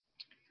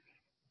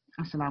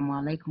Assalamu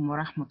alaikum wa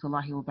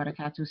rahmatullahi wa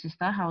barakatuh,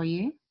 sister. How are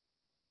you?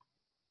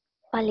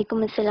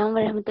 Walaikum assalam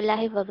wa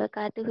rahmatullahi wa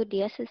barakatuhu,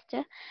 dear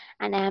sister,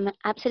 and I am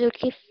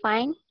absolutely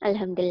fine,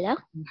 alhamdulillah.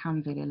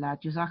 Alhamdulillah.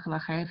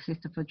 Jazakallah khair,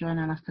 sister, for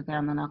joining us today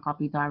on the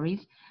Niqabi Diaries.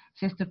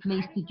 Sister,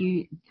 please, could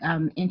you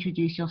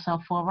introduce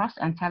yourself for us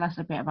and tell us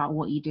a bit about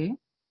what you do?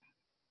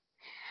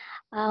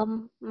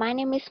 My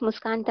name is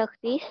Muskan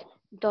Takhtis,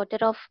 daughter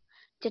of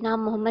Janab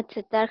Muhammad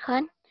Sittar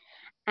Khan,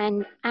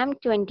 and I'm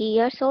 20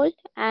 years old,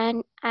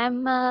 and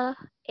I'm a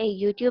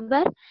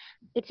YouTuber.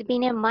 It's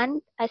been a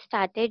month I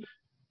started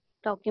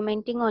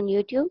documenting on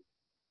YouTube,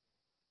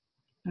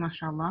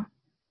 MashaAllah.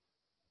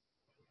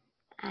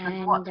 And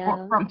and what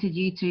prompted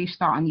you to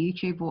start on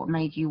YouTube? What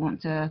made you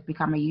want to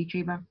become a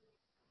YouTuber?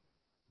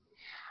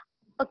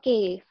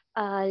 okay,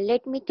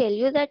 let me tell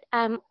you that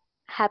I'm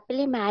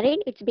happily married.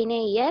 It's been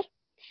a year,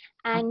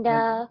 and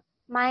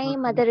my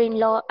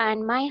mother-in-law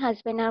and my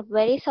husband are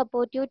very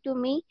supportive to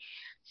me.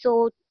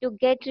 So to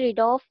get rid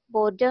of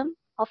boredom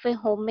of a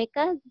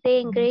homemaker, they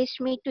encouraged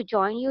me to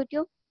join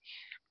YouTube,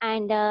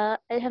 and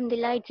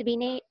alhamdulillah, it's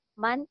been a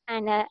month,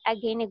 and I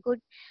gain a good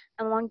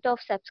amount of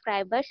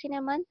subscribers in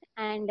a month,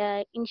 and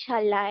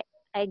inshallah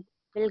I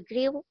will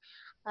grow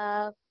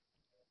uh,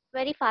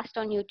 very fast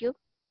on YouTube,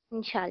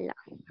 inshallah.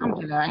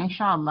 Alhamdulillah,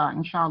 inshallah,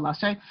 inshallah.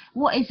 So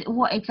what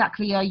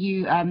exactly are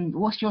you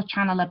what's your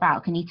channel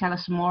about? Can you tell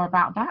us more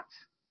about that?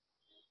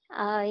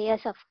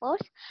 Yes, of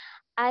course.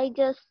 I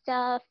just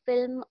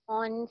film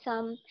on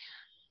some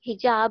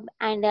hijab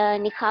and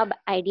niqab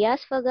ideas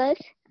for girls,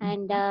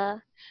 and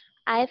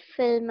I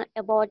film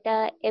about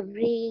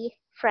every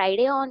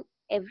Friday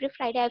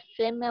I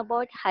film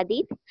about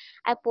hadith.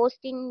 I post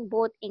in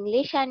both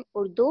English and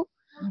Urdu.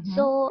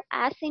 So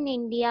as in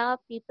India,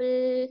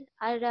 people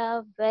are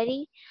uh,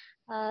 very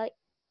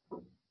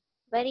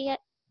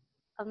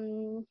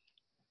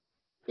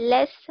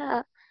less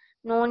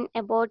known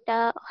about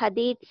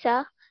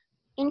hadiths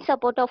in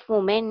support of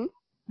women.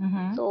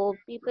 So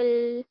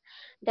people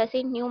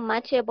doesn't know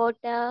much about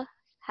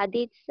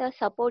hadiths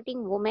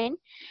supporting women,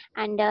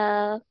 and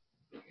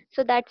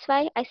so that's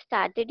why I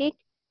started it,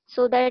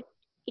 so that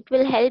it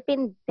will help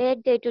in their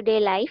day-to-day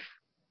life.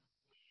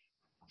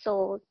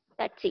 So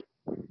that's it.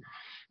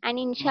 And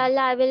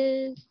inshallah, I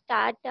will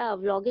start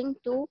vlogging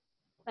too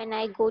when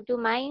I go to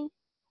my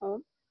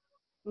home.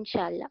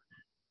 Inshallah.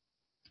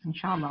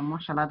 Inshallah,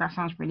 mashallah, that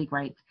sounds really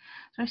great.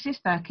 So,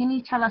 sister, can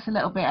you tell us a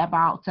little bit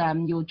about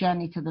your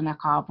journey to the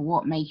niqab?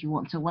 What made you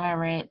want to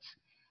wear it,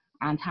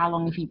 and how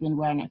long have you been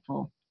wearing it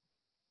for?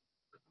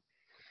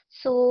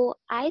 So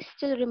I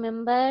still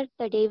remember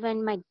the day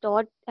when my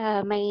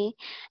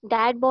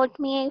dad bought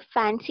me a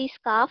fancy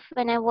scarf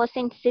when I was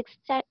in sixth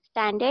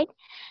standard,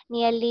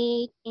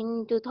 nearly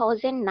in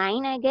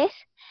 2009, I guess.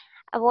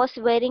 I was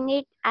wearing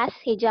it as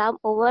hijab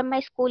over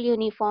my school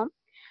uniform.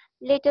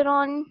 Later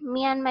on,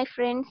 me and my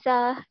friends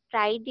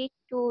tried it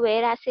to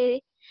wear as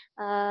a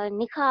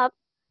niqab,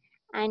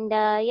 and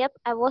yep,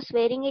 I was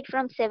wearing it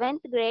from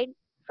seventh grade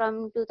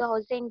from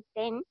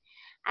 2010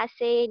 as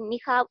a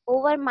niqab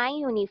over my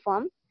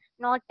uniform,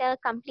 not a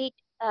complete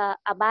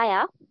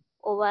abaya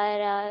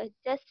over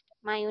just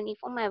my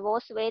uniform. I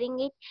was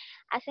wearing it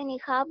as a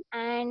niqab,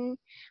 and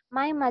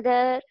my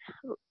mother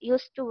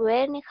used to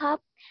wear niqab.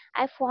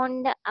 I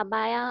found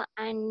abaya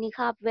and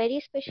niqab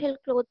very special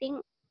clothing.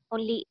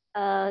 Only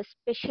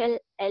special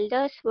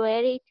elders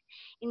wear it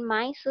in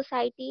my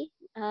society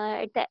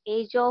at the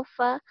age of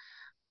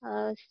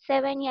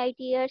 7 8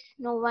 years.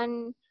 No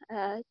one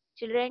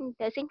children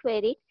doesn't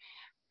wear it,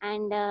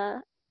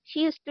 and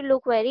she used to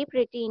look very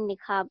pretty in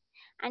niqab.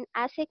 And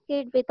as a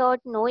kid, without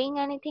knowing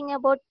anything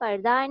about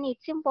parda and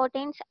its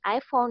importance, I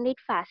found it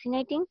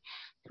fascinating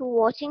through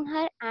watching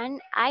her, and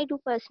I do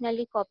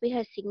personally copy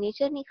her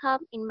signature niqab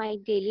in my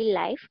daily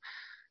life.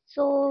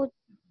 So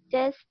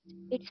just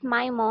it's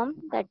my mom,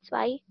 that's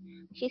why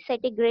she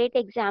set a great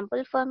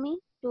example for me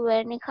to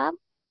wear niqab,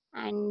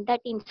 and that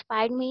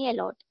inspired me a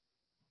lot.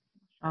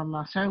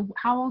 Allah. So,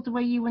 how old were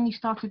you when you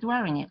started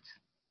wearing it?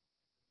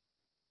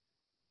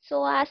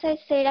 So as I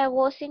said, I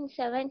was in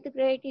seventh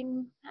grade.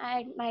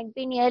 I might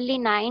be nearly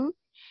 9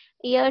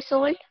 years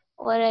old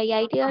or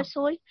 8 years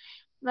old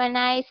when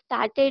I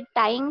started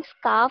tying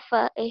scarf,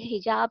 a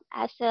hijab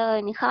as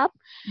a niqab,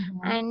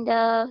 and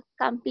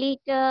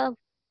complete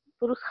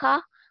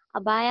burqa,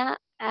 abaya.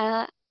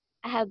 I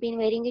have been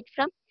wearing it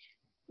from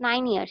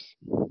 9 years.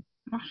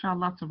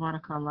 MashaAllah,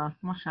 tabarakallah,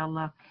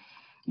 mashallah.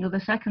 You're the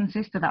second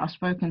sister that I've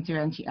spoken to,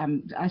 and she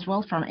as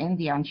well from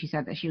India, and she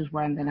said that she was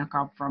wearing the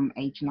niqab from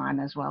age 9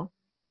 as well.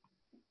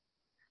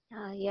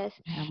 Yes,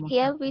 Yeah,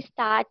 here we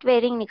start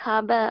wearing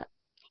niqab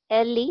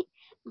early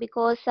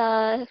because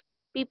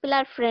people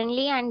are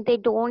friendly and they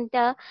don't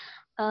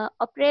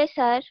oppress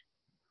her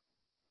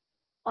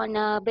on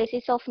a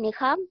basis of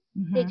niqab.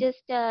 They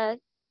just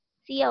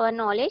see our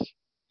knowledge,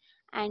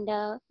 and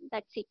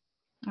that's it.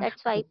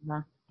 That's why.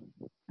 Alhamdulillah.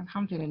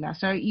 Alhamdulillah.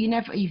 So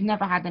you've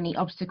never had any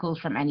obstacles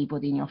from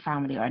anybody in your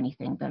family or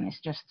anything. Then it's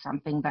just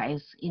something that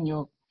is in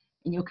your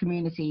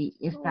community.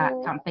 Is that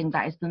So something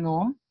that is the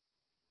norm?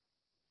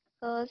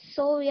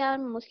 So we are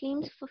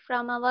Muslims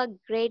from our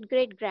great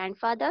great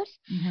grandfathers,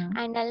 Mm-hmm.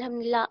 and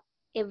Alhamdulillah,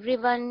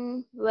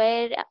 everyone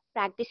were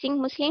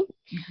practicing Muslim.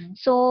 Mm-hmm.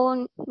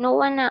 So no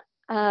one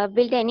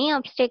built any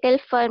obstacle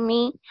for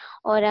me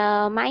or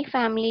my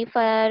family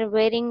for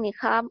wearing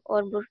niqab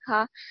or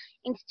burqa.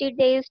 Instead,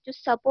 they used to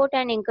support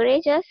and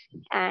encourage us.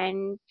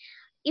 And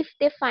if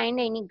they find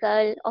any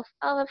girl of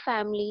our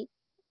family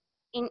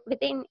in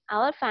within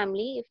our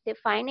family, if they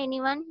find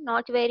anyone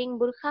not wearing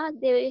burqa,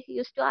 they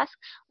used to ask,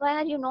 why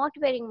are you not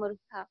wearing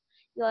burqa?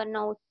 You are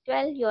now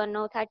 12, you are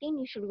now 13,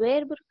 you should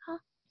wear burqa.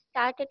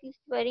 Start at least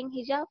wearing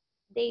hijab.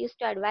 They used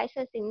to advise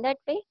us in that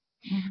way.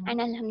 Mm-hmm.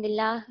 And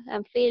Alhamdulillah, I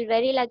feel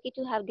very lucky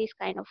to have this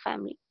kind of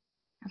family.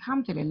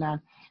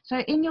 Alhamdulillah. So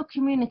in your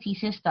community,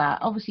 sister,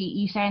 obviously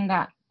you saying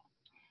that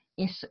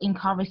it's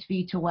encouraged for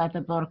you to wear the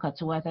burqa,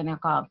 to wear the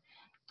niqab.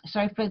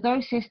 So for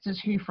those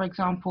sisters who, for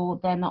example,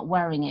 they're not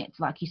wearing it,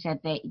 like you said,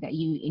 that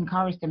you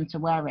encourage them to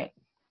wear it,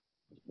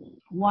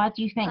 why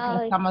do you think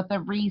are Uh, some of the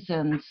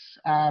reasons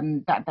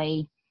that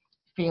they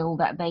feel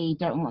that they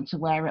don't want to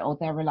wear it or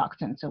they're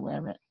reluctant to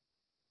wear it?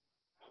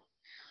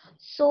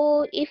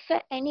 So if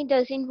any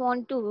doesn't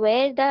want to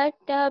wear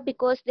that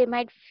because they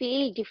might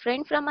feel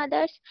different from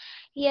others,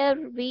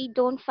 here we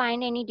don't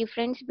find any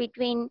difference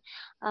between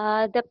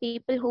the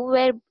people who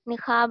wear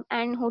niqab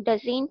and who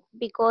doesn't,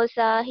 because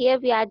here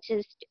we are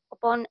just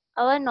upon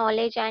our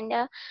knowledge and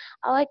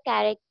our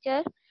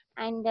character.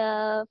 And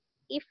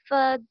if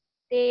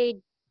they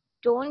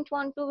don't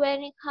want to wear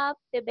niqab,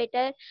 they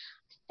better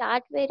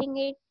start wearing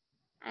it.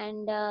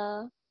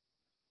 And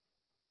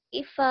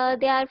if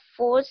they are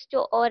forced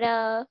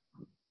or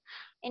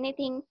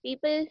anything,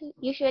 people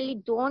usually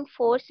don't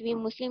force. We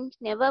Muslims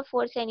never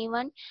force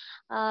anyone.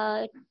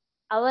 uh,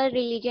 our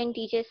religion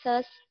teaches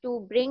us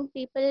to bring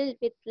people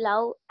with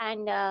love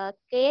and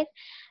care.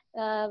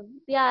 uh,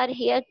 we are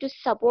here to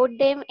support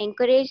them,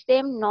 encourage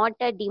them, not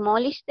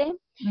demolish them.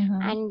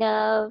 Mm-hmm.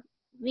 And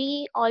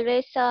we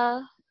always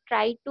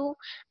try to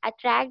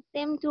attract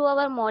them through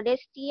our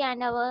modesty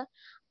and our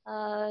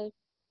uh,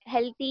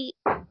 healthy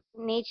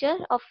nature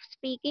of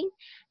speaking.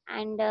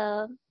 And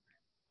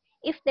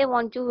if they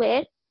want to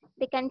wear,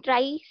 they can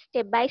try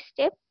step by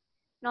step,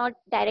 not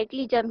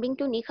directly jumping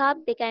to niqab.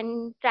 They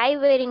can try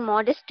wearing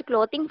modest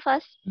clothing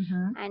first,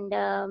 Mm-hmm.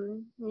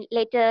 and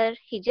later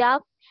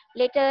hijab,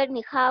 later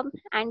niqab,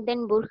 and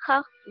then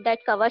burqa that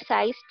covers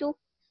eyes too.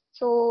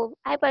 So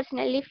I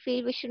personally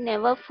feel we should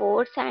never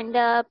force, and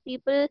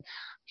people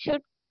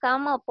should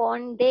come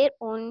upon their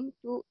own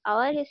to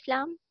our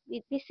Islam.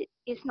 This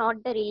is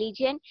not the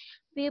religion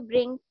we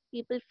bring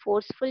people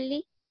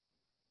forcefully.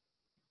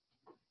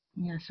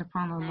 Yeah,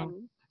 subhanallah.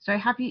 And So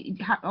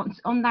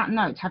on that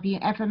note, have you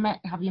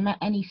met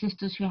any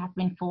sisters who have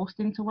been forced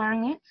into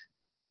wearing it?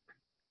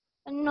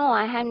 no,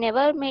 I have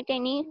never met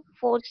any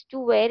force to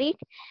wear it.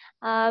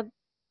 Uh,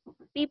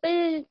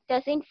 People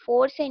doesn't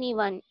force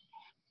anyone.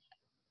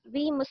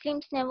 We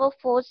Muslims never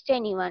forced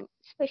anyone,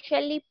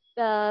 especially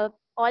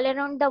all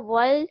around the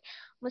world.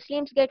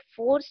 Muslims get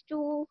forced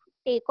to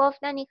take off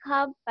the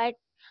niqab, but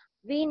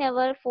we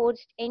never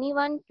forced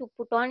anyone to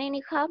put on a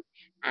niqab.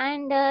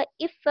 And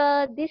if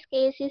this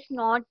case is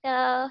not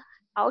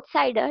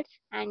outsiders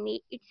and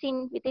it's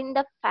in within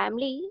the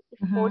family, if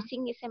Mm-hmm.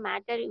 forcing is a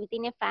matter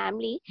within a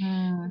family,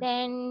 Mm.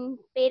 then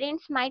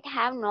parents might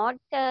have not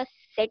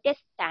set a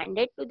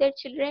standard to their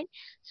children,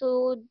 so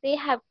they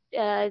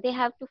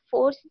have to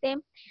force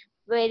them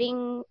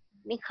wearing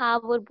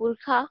niqab or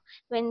burqa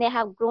when they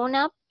have grown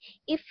up.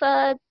 If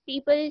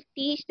people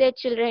teach their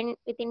children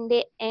within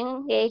their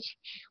young age,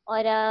 or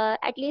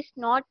at least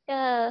not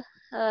they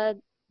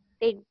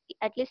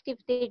at least if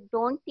they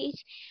don't teach,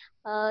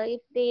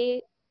 if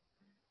they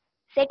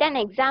set an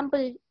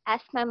example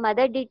as my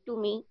mother did to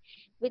me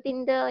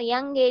within the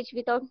young age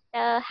without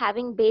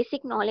having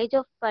basic knowledge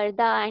of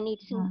parda and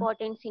its Mm.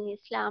 importance in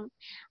Islam.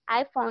 I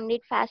found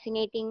it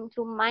fascinating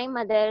through my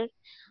mother.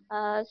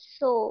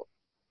 So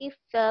if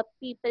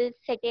people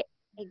set a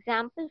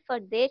example for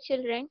their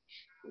children,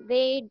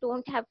 they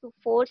don't have to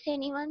force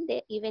anyone.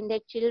 They, even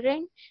their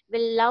children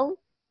will love,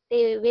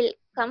 they will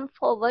come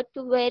forward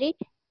to wear it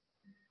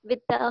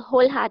with the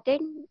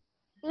wholehearted.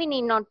 We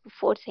need not to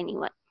force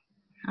anyone.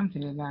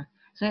 Alhamdulillah.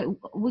 So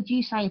would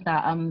you say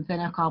that the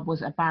niqab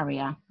was a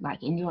barrier,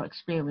 like in your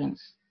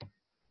experience?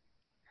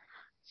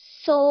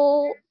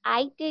 So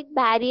I take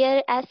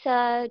barrier as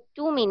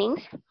two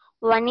meanings.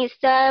 One is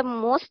the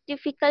most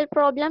difficult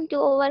problem to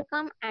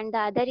overcome, and the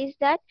other is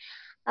that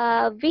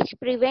which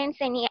prevents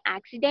any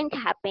accident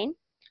happen.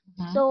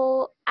 Mm-hmm.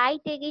 So I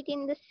take it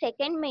in the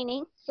second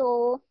meaning.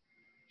 So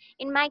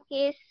in my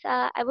case,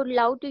 I would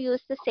love to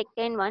use the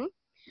second one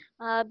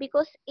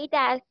because it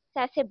acts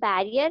as a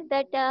barrier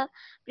that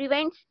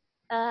prevents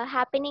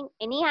happening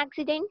any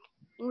accident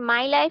in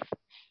my life.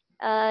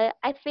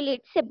 I feel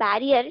it's a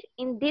barrier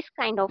in this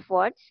kind of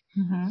words.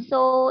 Mm-hmm.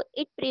 So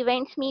it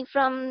prevents me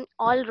from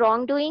all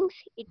wrongdoings.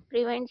 It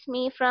prevents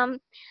me from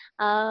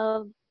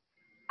uh,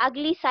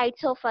 ugly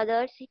sides of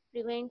others.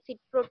 It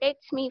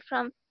protects me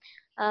from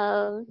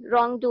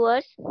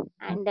wrongdoers.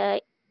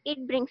 And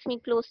it brings me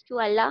close to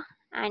Allah,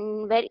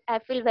 and I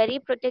feel very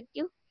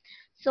protective.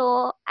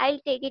 So I'll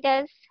take it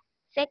as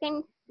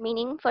second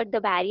meaning for the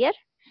barrier,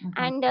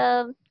 Hmm.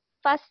 and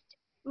first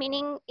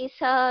meaning is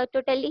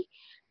totally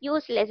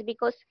useless,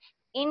 because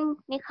in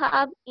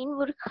niqab, in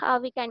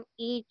burqa, we can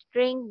eat,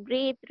 drink,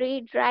 breathe,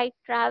 read, write,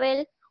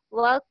 travel,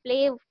 work,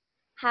 play,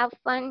 have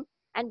fun,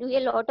 and do a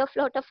lot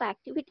of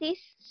activities.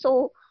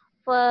 So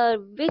for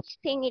which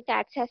thing it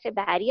acts as a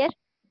barrier,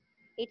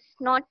 it's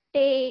not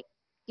a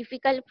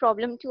difficult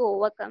problem to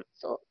overcome.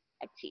 So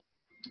that's it.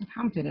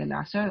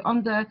 Alhamdulillah. So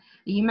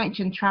you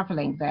mentioned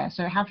traveling there.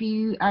 So have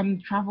you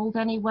traveled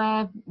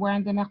anywhere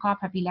wearing the niqab?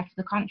 Have you left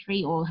the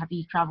country, or have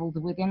you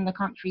traveled within the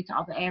country to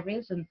other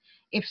areas? And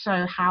if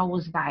so, how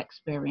was that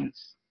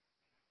experience?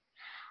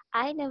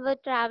 I never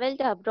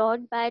traveled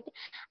abroad, but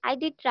I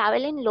did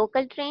travel in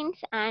local trains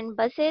and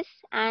buses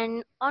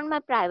and on my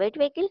private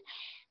vehicle.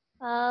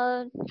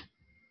 Uh,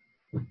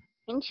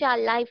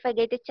 Inshallah, if I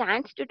get a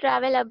chance to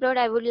travel abroad,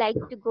 I would like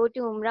to go to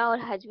Umrah or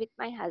Hajj with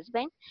my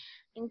husband.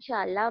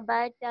 Inshallah,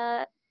 but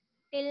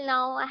till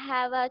now I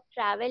have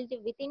traveled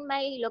within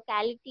my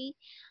locality,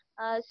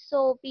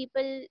 so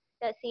people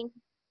doesn't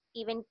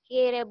even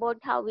care about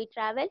how we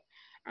travel,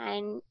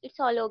 and it's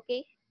all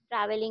okay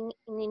traveling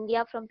in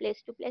India from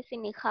place to place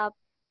in niqab.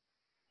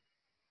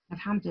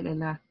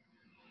 Alhamdulillah.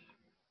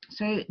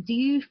 So do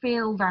you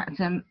feel that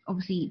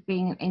obviously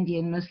being an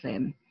Indian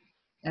Muslim,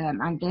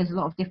 and there's a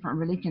lot of different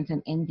religions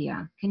in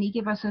India. Can you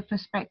give us a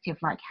perspective,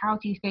 like how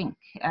do you think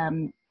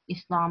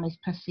Islam is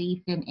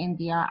perceived in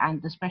India,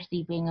 and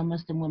especially being a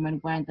Muslim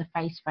woman wearing the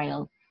face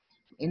veil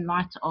in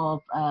light of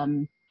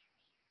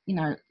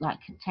like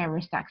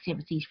terrorist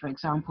activities, for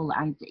example,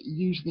 and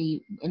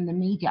usually in the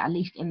media, at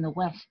least in the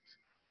West,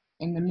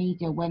 in the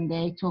media, when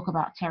they talk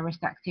about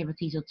terrorist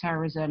activities or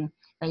terrorism,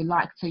 they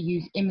like to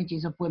use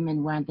images of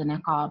women wearing the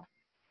niqab.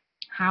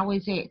 How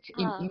is it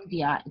in Uh,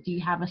 India? Do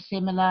you have a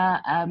similar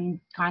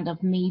kind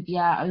of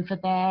media over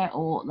there,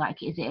 or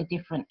like is it a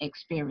different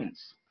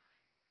experience?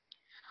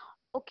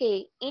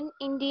 Okay, in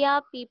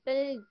India,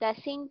 people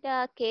doesn't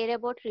care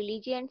about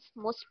religions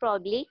most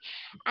probably,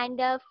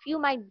 and few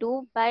might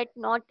do, but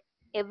not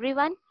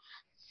everyone.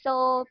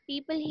 So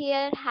people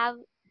here have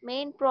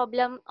main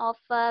problem of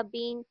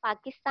being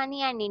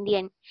Pakistani and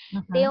Indian.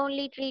 They Hmm.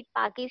 only treat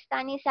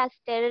Pakistanis as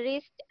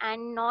terrorists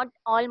and not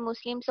all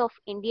Muslims of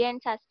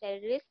Indians as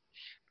terrorists.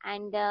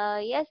 And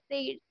yes,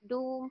 they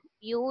do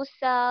use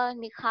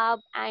niqab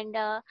and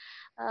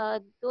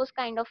those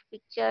kind of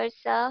pictures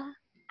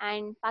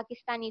and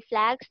Pakistani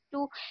flags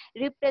to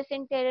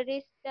represent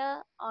terrorists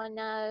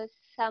on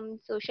some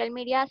social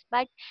medias,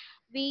 but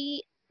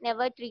we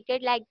never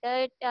treated like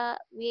that.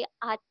 We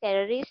are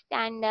terrorists,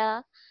 and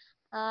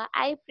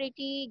I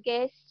pretty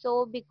guess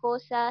so,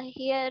 because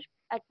here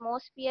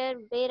atmosphere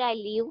where I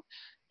live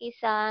is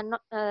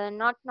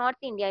not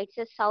North India, it's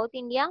a South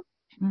India,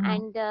 Hmm.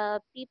 and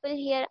people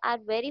here are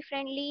very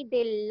friendly.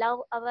 They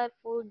love our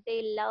food,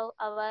 they love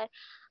our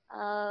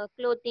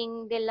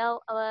clothing, they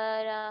love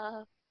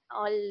our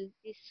all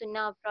these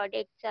sunnah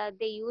products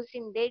they use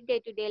in their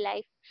day-to-day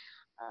life.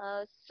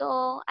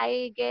 So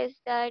I guess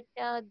that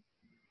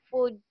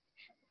food,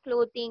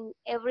 clothing,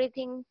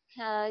 everything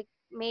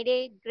made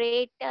a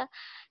great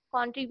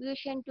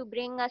contribution to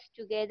bring us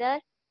together.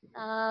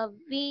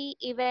 We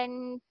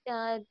even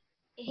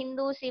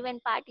Hindus even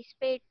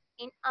participate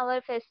in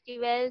our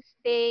festivals.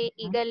 They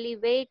eagerly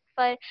wait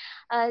for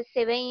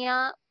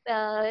sevenya,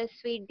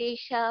 sweet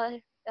dish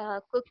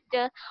cooked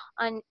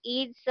on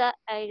Eids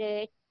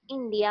at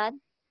India,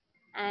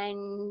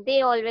 and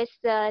they always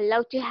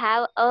love to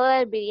have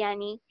our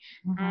biryani,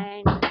 Hmm.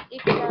 and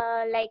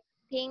it's like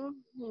thing,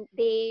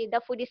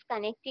 the food is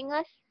connecting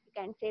us, you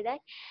can say that.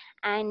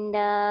 And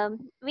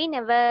we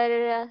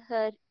never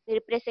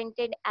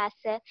represented as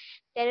a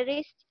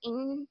terrorist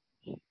in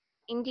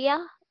India.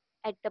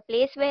 At the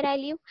place where I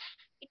live,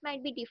 it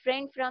might be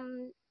different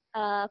from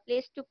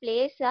place to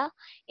place.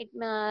 It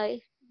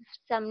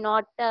Some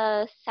north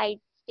side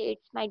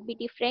states might be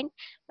different,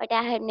 but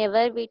I have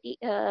never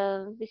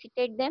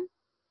visited them,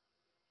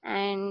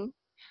 and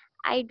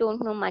I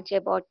don't know much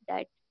about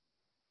that.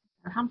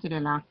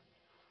 Alhamdulillah.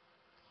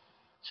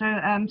 So,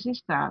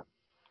 sister,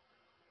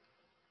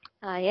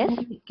 Yes.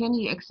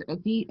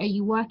 are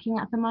you working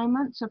at the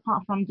moment? So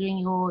apart from doing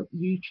your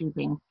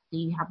YouTubing, do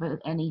you have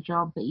any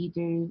job that you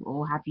do,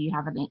 or have you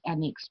have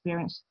any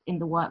experience in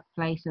the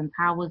workplace? And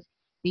how was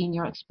being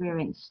your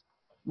experience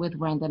with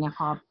wearing the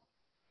niqab?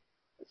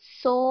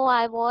 So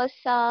I was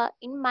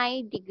in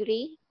my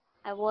degree.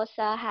 I was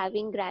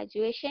having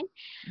graduation,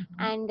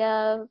 Hmm.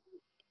 and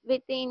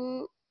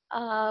within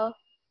uh,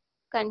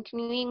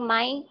 continuing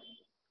my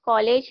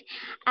college,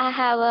 I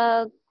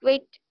have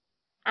quit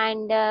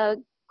and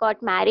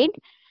got married.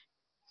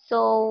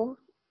 So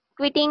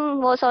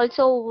quitting was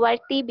also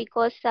worthy,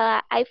 because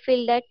I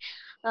feel that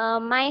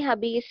my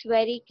hubby is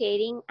very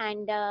caring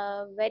and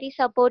very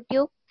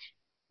supportive,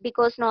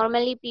 because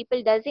normally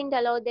people doesn't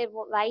allow their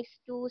wives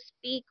to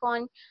speak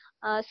on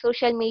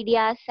social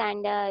medias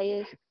and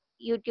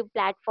YouTube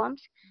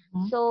platforms.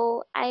 Hmm.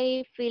 So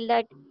I feel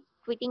that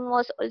quitting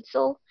was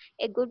also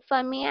a good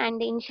for me,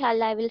 and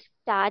inshallah I will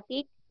start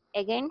it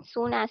again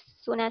soon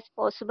as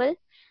possible.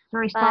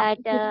 Sorry, start But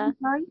this again,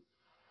 sorry?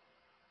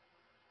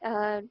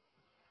 uh,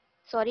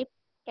 sorry,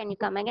 can you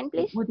come again,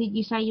 please? What did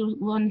you say you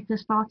wanted to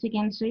start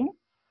again soon?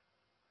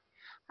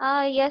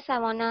 Yes, I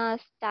wanna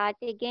start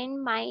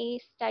again my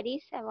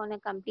studies. I wanna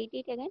complete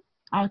it again.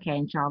 Okay,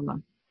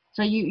 inshallah.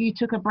 So you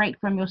took a break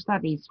from your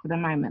studies for the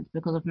moment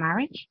because of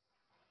marriage?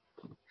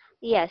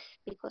 Yes,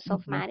 because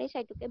of Okay. marriage,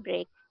 I took a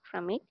break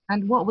from it,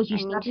 And what was you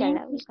and studying,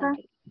 inshallah, we'll sister?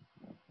 complete.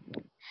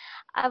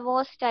 I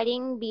was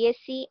studying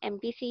BSc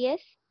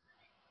MPCS.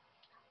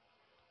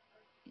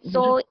 Was it?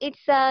 So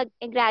it's a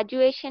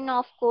graduation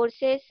of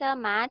courses,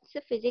 maths,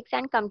 physics,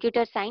 and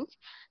computer science.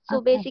 So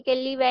Okay.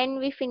 basically, when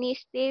we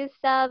finish this,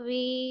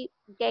 we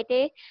get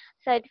a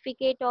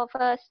certificate of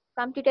a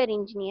computer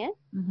engineer,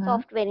 Mm-hmm.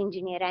 software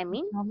engineer, I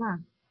mean. Mashallah.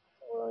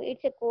 So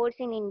it's a course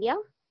in India.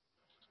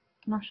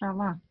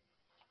 Mashallah.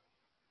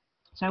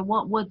 So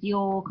what would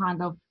your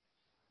kind of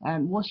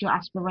what's your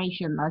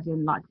aspiration as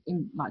in like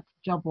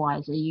job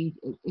wise?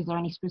 Is there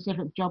any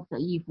specific job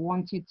that you've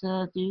wanted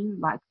to do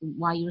like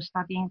while you were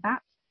studying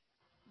that?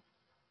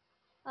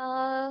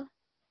 Uh,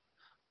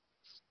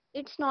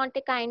 it's not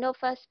a kind of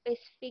a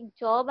specific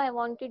job I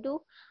want to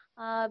do,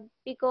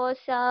 because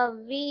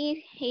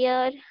we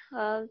here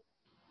uh,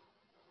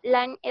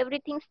 learn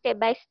everything step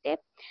by step.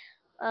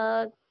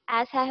 uh,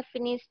 as I have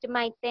finished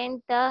my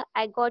 10th,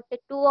 I got the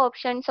two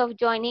options of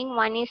joining.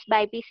 One is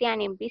BPC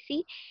and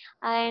MPC,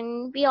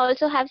 and we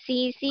also have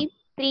CEC.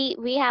 Three,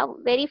 we have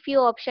very few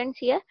options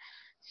here.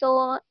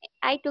 So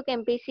I took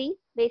MPC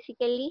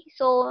basically.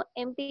 So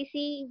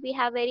MPC, we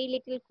have very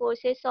little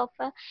courses of.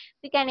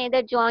 We can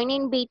either join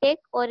in BTech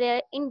or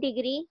in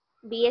degree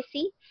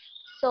BSc.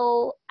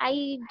 So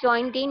I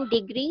joined in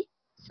degree.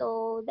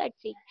 So that's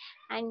it.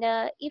 And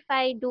if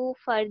I do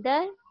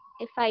further,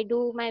 if I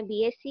do my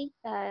BSc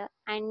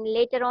and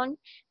later on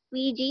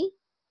PG,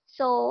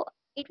 so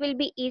it will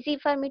be easy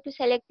for me to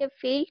select a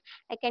field.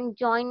 I can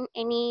join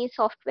any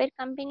software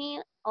company,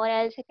 or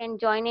else I can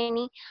join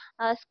any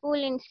school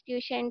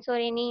institutions or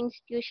any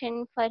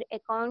institution for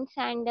accounts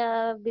and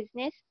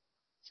business.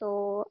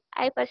 So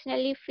I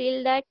personally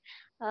feel that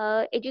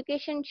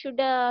education should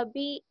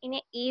be in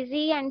a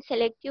easy and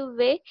selective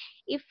way.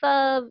 If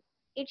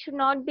it should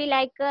not be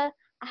like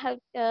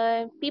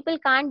people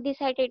can't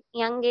decide at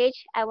young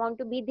age, I want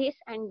to be this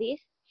and this.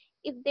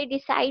 If they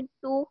decide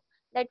to,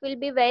 that will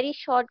be very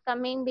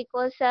shortcoming,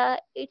 because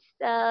it's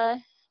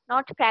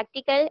not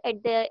practical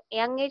at the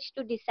young age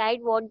to decide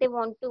what they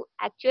want to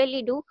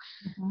actually do.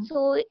 Mm-hmm.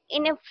 So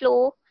in a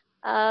flow,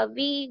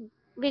 we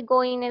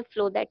go in a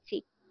flow. That's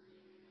it.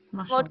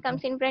 What Mashallah.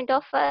 comes in front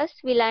of us,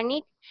 we learn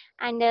it,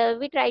 and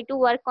we try to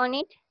work on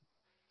it.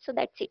 So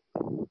that's it.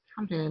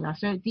 Alhamdulillah.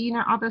 So do you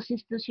know other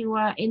sisters who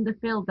are in the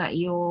field that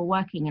you're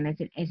working in?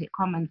 Is it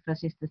common for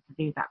sisters to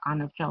do that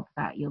kind of job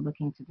that you're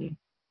looking to do?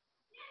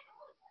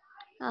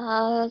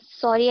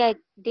 Sorry, I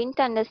didn't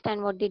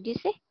understand. What did you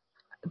say?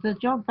 The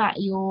job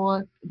that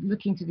you're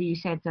looking to do, you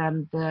said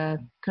the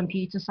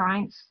computer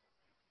science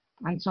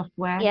and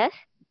software. Yes,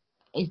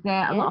 Is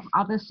there a lot yes, of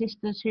other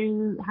sisters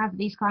who have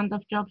these kind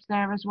of jobs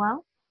there as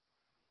well?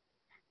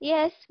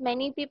 yes.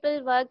 Many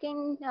people work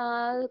in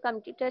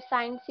computer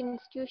science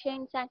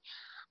institutions and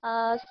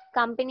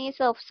companies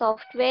of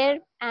software,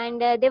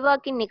 and they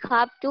work in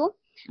Niqab too.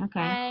 Okay.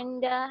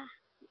 And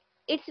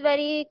it's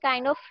very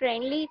kind of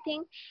friendly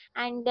thing,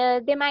 and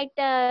they might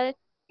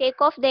take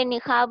off their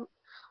Niqab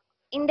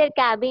in their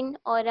cabin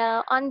or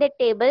on their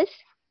tables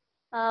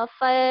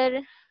for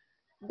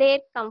their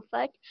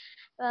comfort,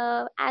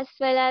 as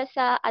well as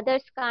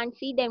others can't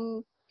see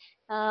them.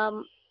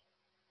 Um,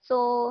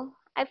 so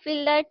I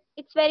feel that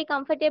it's very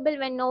comfortable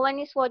when no one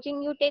is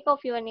watching you. Take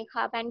off your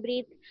niqab and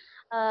breathe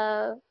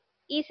uh,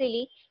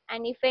 easily.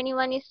 And if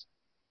anyone is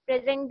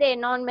present there,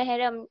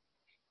 non-mahram,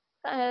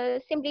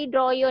 simply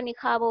draw your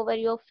niqab over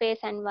your face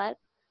and work.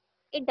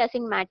 It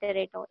doesn't matter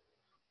at all.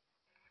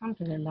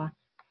 Alhamdulillah.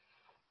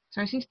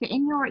 So, sister,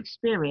 in your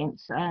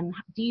experience,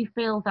 do you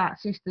feel that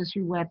sisters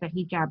who wear the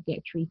hijab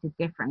get treated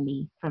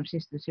differently from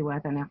sisters who wear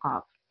the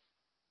niqab?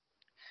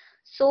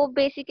 So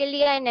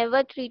basically, I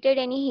never treated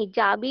any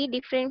hijabi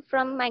different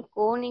from my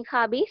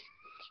co-niqabis.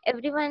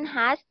 Everyone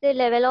has the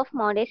level of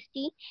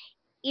modesty.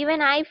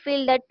 Even I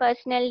feel that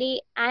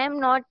personally, I am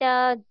not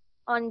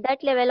on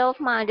that level of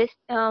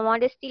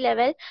modesty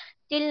level.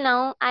 Till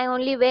now, I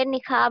only wear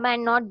niqab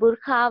and not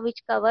burqa, which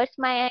covers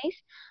my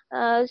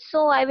eyes.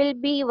 So I will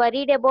be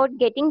worried about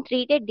getting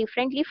treated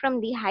differently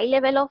from the high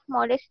level of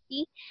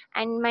modesty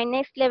and my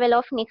next level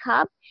of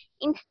niqab.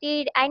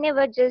 Instead, I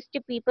never judge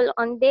the people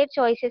on their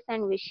choices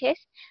and wishes,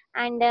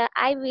 and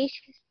I wish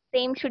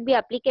same should be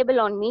applicable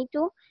on me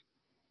too.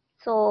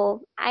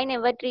 So I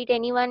never treat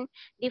anyone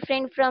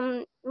different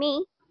from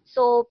me.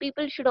 So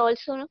people should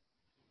also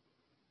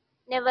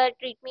never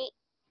treat me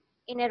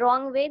in a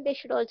wrong way. They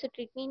should also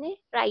treat me in a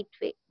right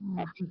way.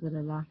 That's it.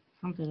 Alhamdulillah.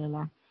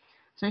 Alhamdulillah.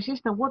 So,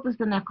 sister, what does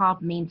the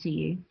niqab mean to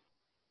you?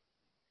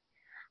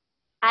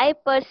 I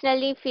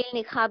personally feel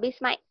niqab is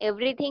my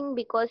everything,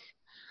 because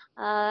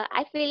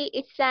I feel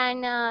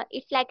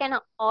it's like an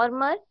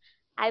armor.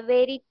 I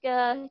wear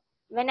it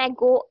when I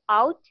go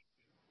out.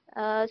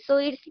 So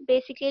it's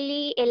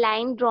basically a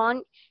line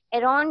drawn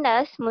around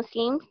us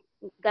Muslim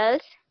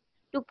girls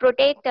to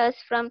protect us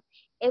from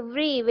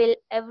every evil,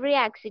 every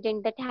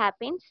accident that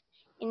happens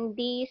in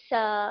this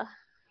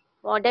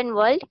modern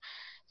world.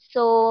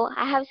 So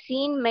I have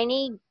seen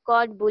many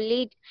got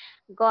bullied,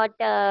 got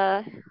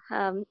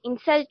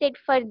insulted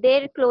for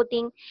their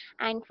clothing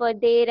and for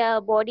their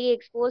body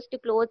exposed to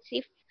clothes.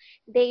 If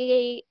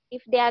they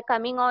are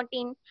coming out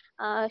in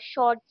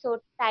shorts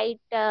or tight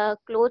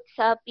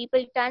clothes,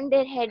 people turn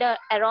their head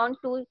around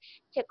to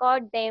check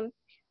out them.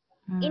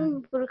 Mm.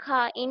 In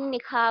burqa, in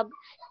niqab,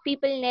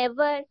 people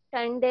never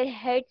turn their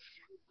heads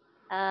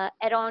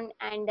around,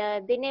 and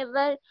they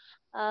never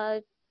uh,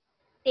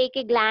 take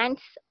a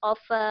glance of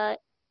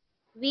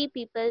we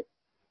people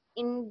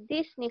in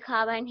this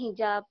niqab and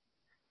hijab,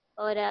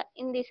 or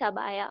in this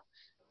abaya.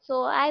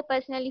 So I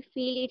personally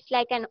feel it's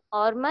like an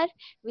armor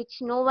which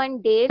no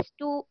one dares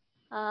to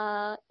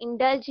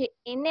indulge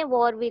in a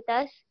war with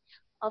us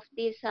of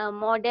this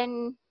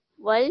modern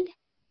world.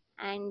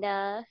 And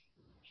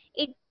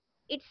it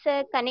it's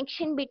a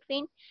connection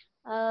between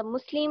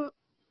Muslim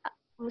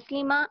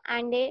Muslima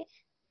and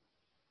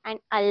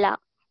Allah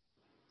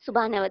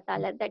subhanahu wa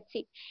ta'ala. That's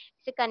it.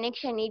 It's a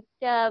connection.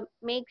 It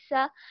makes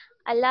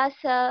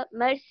Allah's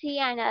mercy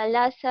and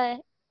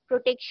Allah's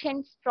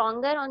protection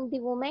stronger on the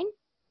woman.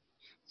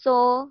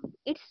 So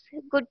it's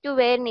good to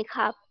wear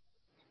niqab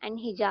and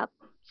hijab.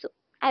 So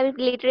I would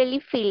literally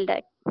feel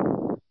that.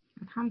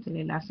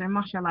 Alhamdulillah. So,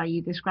 mashallah,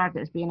 you described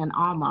it as being an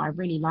armor. I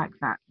really like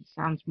that. It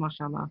sounds,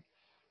 mashallah,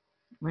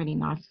 really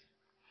nice.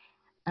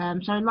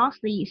 So,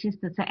 lastly,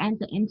 sister, to end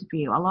the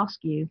interview, I'll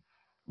ask you,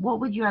 what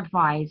would you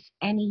advise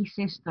any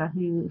sister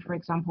who, for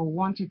example,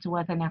 wanted to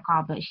wear the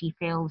niqab but she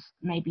feels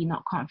maybe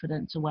not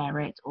confident to wear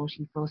it or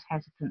she feels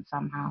hesitant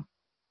somehow?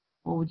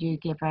 What would you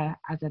give her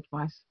as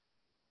advice?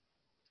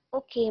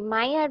 Okay,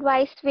 my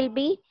advice will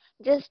be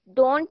just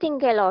don't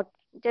think a lot.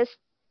 Just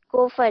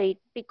go for it,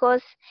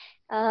 because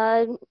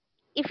uh,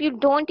 if you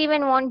don't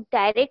even want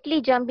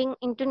directly jumping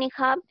into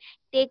niqab,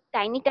 take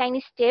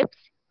tiny steps,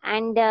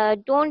 and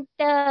don't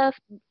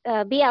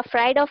be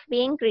afraid of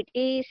being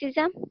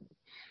criticism.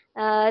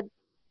 Uh,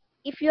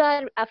 if you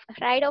are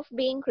afraid of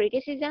being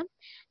criticism,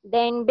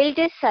 then build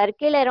a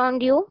circle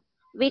around you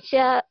which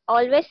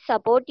always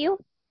support you.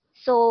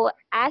 So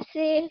as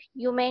a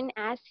human,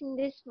 as in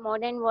this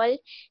modern world,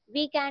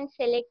 we can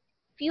select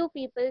few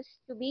people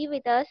to be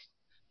with us.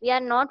 We are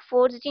not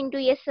forced into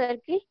a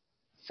circle.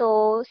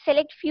 So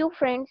select few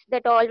friends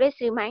that always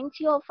reminds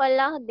you of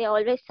Allah. They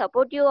always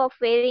support you of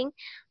wearing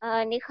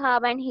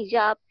niqab and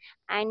hijab,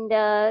 and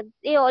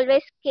they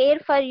always care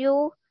for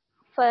you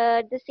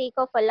for the sake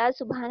of Allah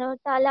subhanahu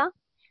wa ta'ala.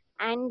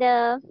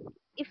 And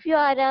if you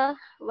are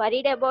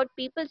worried about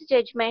people's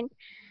judgment,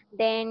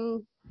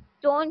 then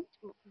don't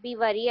be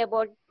worried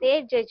about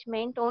their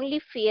judgment. Only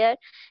fear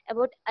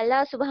about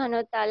Allah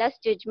subhanahu wa ta'ala's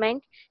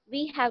judgment.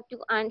 We have to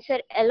answer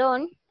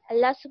alone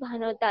Allah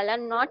subhanahu wa ta'ala,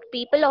 not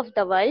people of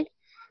the world.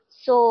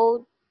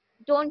 So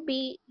don't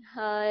be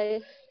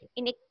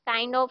in a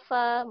kind of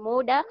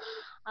mood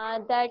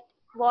that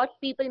what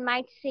people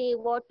might say,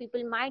 what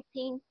people might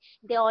think.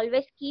 They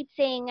always keep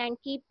saying and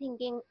keep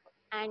thinking,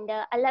 and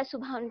Allah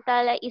subhanahu wa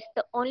ta'ala is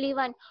the only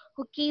one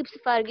who keeps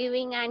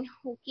forgiving and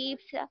who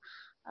keeps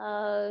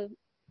uh,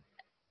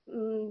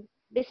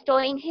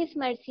 bestowing his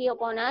mercy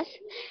upon us.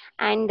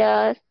 And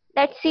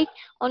that's it.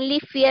 Only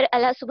fear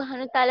Allah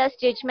subhanahu wa ta'ala's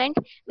judgment.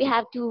 We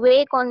have to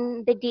wake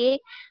on the day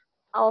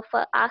of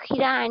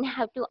akhirah and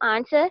have to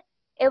answer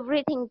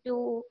everything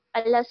to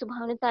Allah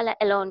subhanahu wa ta'ala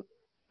alone.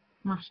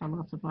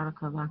 MashaAllah,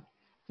 tabarakallah.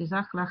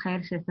 Jazakallah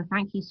khair, sister.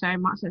 Thank you so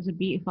much. That's a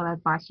beautiful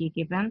advice you've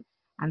given.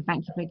 And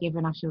thank you for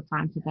giving us your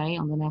time today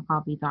on the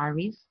Niqabi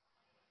Diaries.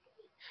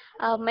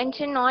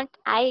 Mention not,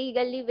 I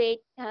eagerly wait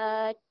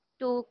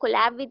to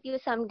collab with you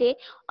someday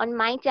on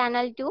my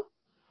channel too.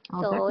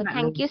 Oh, So thank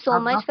definitely. you so I'd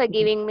much love for to.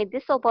 giving me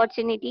this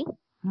opportunity.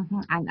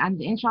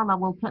 And inshallah,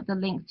 we'll put the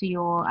link to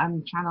your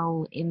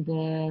channel in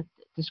the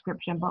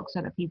description box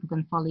so that people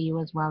can follow you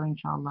as well,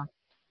 inshallah.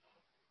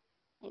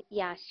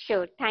 Yeah,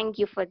 sure. Thank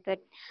you for that.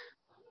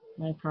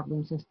 No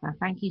problem, sister.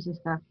 Thank you,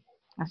 sister.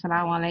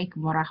 Assalamu alaikum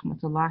wa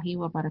rahmatullahi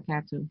wa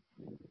barakatuh.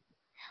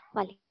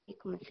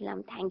 Walaikum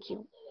assalam. Thank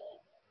you.